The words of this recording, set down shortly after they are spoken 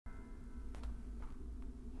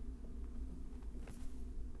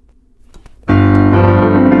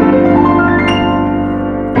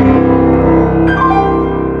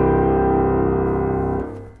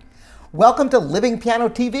Welcome to Living Piano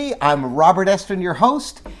TV. I'm Robert Estrin, your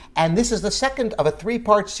host, and this is the second of a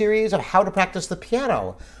three-part series of how to practice the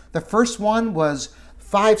piano. The first one was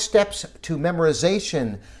 5 steps to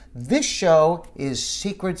memorization. This show is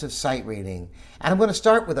secrets of sight reading, and I'm going to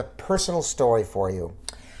start with a personal story for you.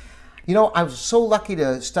 You know, I was so lucky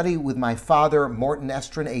to study with my father, Morton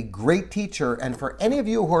Estrin, a great teacher, and for any of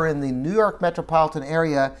you who are in the New York metropolitan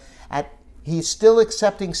area, he's still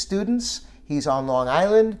accepting students. He's on Long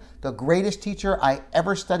Island, the greatest teacher I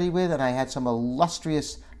ever studied with, and I had some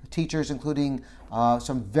illustrious teachers, including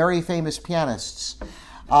some very famous pianists.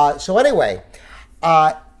 So anyway,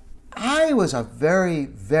 I was a very,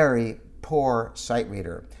 very poor sight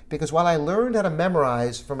reader, because while I learned how to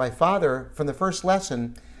memorize from my father from the first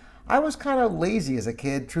lesson, I was kind of lazy as a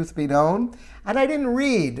kid, truth be known, and I didn't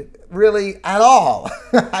read really at all.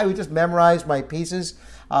 I would just memorize my pieces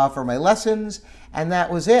for my lessons, and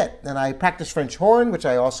that was it. And I practiced French horn, which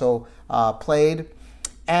I also played.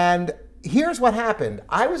 And here's what happened.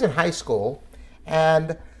 I was in high school,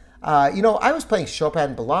 and you know, I was playing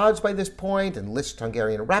Chopin ballades by this point, and Liszt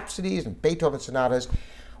Hungarian Rhapsodies, and Beethoven sonatas.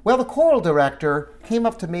 Well, the choral director came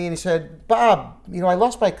up to me and he said, "Bob, you know, I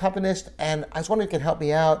lost my accompanist, and I was wondering if you could help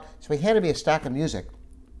me out." So he handed me a stack of music.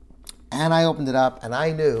 And I opened it up, and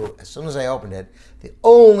I knew, as soon as I opened it, the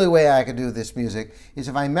only way I could do this music is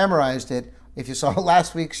if I memorized it. If you saw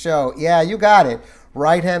last week's show, yeah, you got it.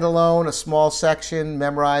 Right hand alone, a small section,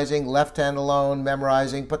 memorizing. Left hand alone,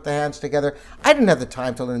 memorizing. Put the hands together. I didn't have the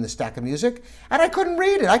time to learn the stack of music, and I couldn't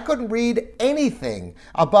read it. I couldn't read anything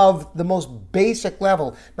above the most basic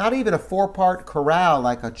level, not even a 4-part chorale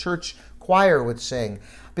like a church choir would sing,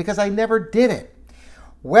 because I never did it.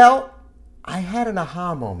 Well, I had an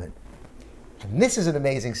aha moment. And this is an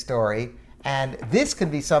amazing story, and this can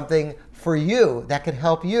be something for you that can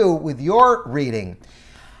help you with your reading.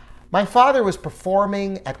 My father was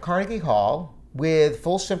performing at Carnegie Hall with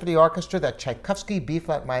full symphony orchestra that Tchaikovsky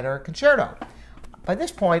B-flat minor concerto. By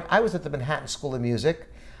this point, I was at the Manhattan School of Music,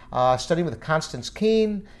 studying with Constance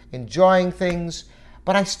Keene, enjoying things,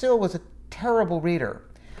 but I still was a terrible reader.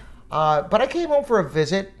 But I came home for a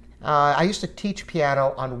visit. I used to teach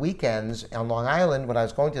piano on weekends on Long Island when I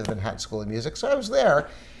was going to the Manhattan School of Music, so I was there.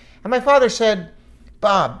 And my father said,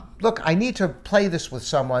 "Bob, look, I need to play this with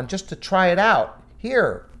someone just to try it out.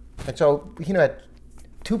 Here." And so, you know, had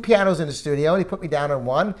 2 pianos in the studio, and he put me down on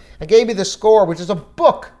one and gave me the score, which is a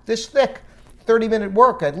book this thick, 30-minute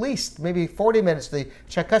work at least, maybe 40 minutes, the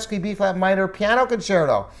Tchaikovsky B-flat minor piano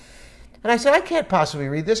concerto. And I said, "I can't possibly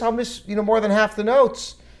read this. I'll miss, you know, more than half the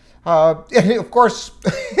notes." And of course,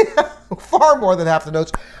 far more than half the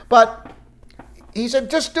notes. But he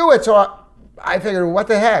said, "Just do it." So I figured, what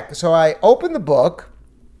the heck? So I opened the book,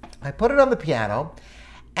 I put it on the piano,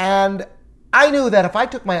 and I knew that if I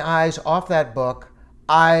took my eyes off that book,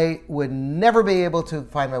 I would never be able to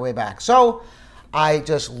find my way back. So I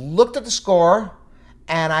just looked at the score,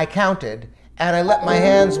 and I counted, and I let my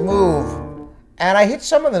hands move, and I hit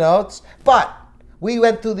some of the notes, but we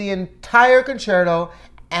went through the entire concerto,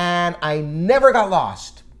 and I never got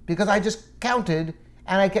lost because I just counted,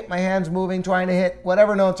 and I kept my hands moving, trying to hit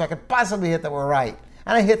whatever notes I could possibly hit that were right.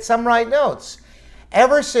 And I hit some right notes.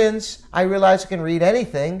 Ever since, I realized I can read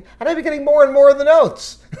anything, and I've been getting more and more of the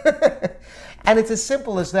notes. And it's as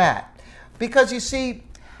simple as that. Because you see,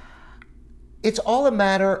 it's all a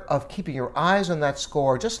matter of keeping your eyes on that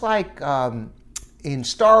score, just like in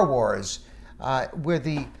Star Wars, where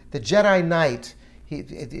the Jedi Knight,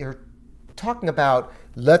 you're talking about,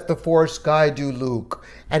 "Let the Force guide you, Luke."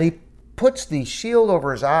 And he puts the shield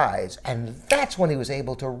over his eyes, and that's when he was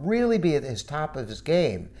able to really be at his top of his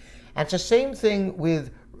game. And it's the same thing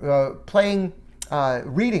with playing, sight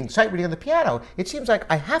reading on the piano. It seems like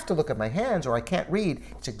I have to look at my hands or I can't read.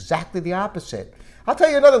 It's exactly the opposite. I'll tell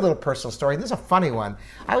you another little personal story. This is a funny one.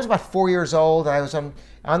 I was about 4 years old, and I was on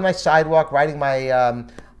my sidewalk riding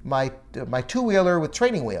my two-wheeler with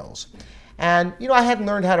training wheels. And, you know, I hadn't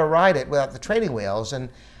learned how to ride it without the training wheels. And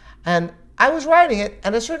I was riding it,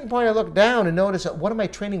 and at a certain point I looked down and noticed that one of my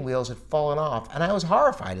training wheels had fallen off. And I was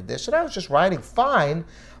horrified at this. And I was just riding fine,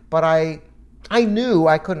 but I knew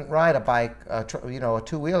I couldn't ride a bike, you know, a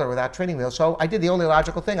two-wheeler without training wheels. So I did the only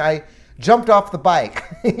logical thing. I jumped off the bike.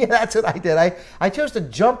 That's what I did. I chose to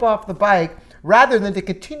jump off the bike rather than to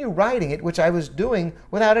continue riding it, which I was doing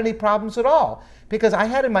without any problems at all, because I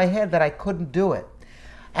had in my head that I couldn't do it.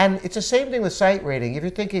 And it's the same thing with sight reading. If you're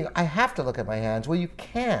thinking, "I have to look at my hands," well, you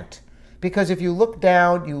can't. Because if you look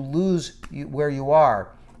down, you lose where you are.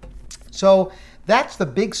 So that's the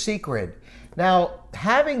big secret. Now,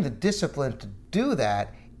 having the discipline to do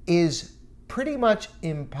that is pretty much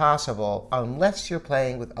impossible unless you're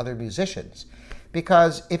playing with other musicians.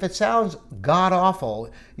 because if it sounds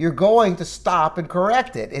god-awful, you're going to stop and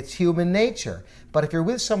correct it. It's human nature. But if you're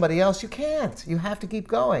with somebody else, you can't. You have to keep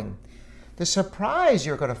going. The surprise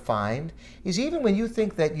you're going to find is even when you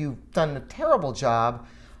think that you've done a terrible job,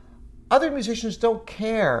 other musicians don't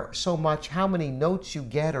care so much how many notes you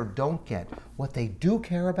get or don't get. What they do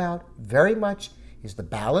care about very much is the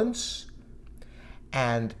balance,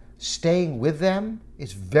 and staying with them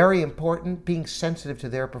is very important, being sensitive to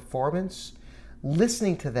their performance,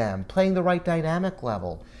 listening to them, playing the right dynamic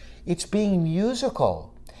level. It's being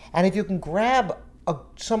musical. And if you can grab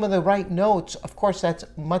some of the right notes, of course that's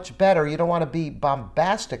much better. You don't want to be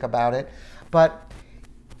bombastic about it, but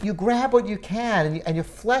you grab what you can and you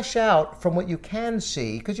flesh out from what you can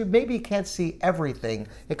see, because maybe you can't see everything.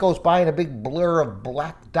 It goes by in a big blur of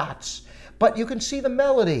black dots. But you can see the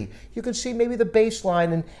melody. You can see maybe the bass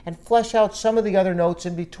line and flesh out some of the other notes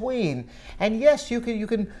in between. And yes, you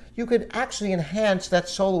could actually enhance that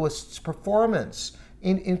soloist's performance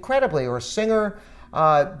incredibly, or a singer.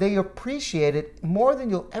 They appreciate it more than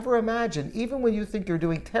you'll ever imagine, even when you think you're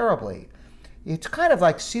doing terribly. It's kind of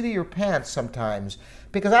like seat of your pants sometimes,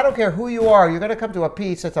 because I don't care who you are, you're going to come to a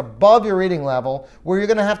piece that's above your reading level where you're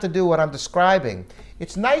going to have to do what I'm describing.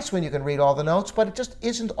 It's nice when you can read all the notes, but it just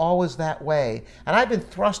isn't always that way. And I've been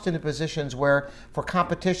thrust into positions where, for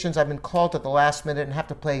competitions, I've been called at the last minute and have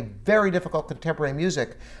to play very difficult contemporary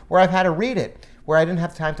music, where I've had to read it, where I didn't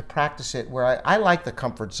have time to practice it, where I like the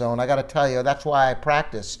comfort zone. I got to tell you, that's why I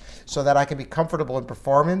practice, so that I can be comfortable in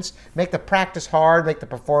performance, make the practice hard, make the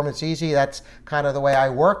performance easy. That's kind of the way I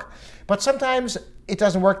work. But sometimes it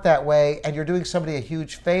doesn't work that way, and you're doing somebody a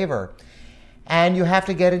huge favor. And you have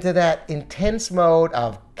to get into that intense mode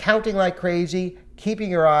of counting like crazy, keeping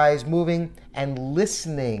your eyes moving, and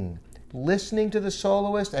listening to the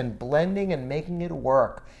soloist and blending and making it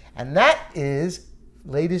work. And that is,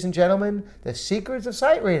 ladies and gentlemen, the secrets of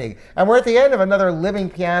sight reading. And we're at the end of another Living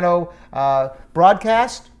Piano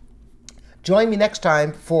broadcast. Join me next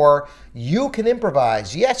time for You Can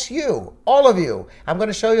Improvise. Yes, you, all of you. I'm going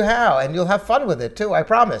to show you how, and you'll have fun with it too, I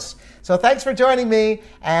promise. So thanks for joining me,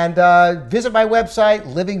 and visit my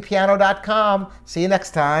website, livingpiano.com. See you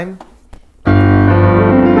next time.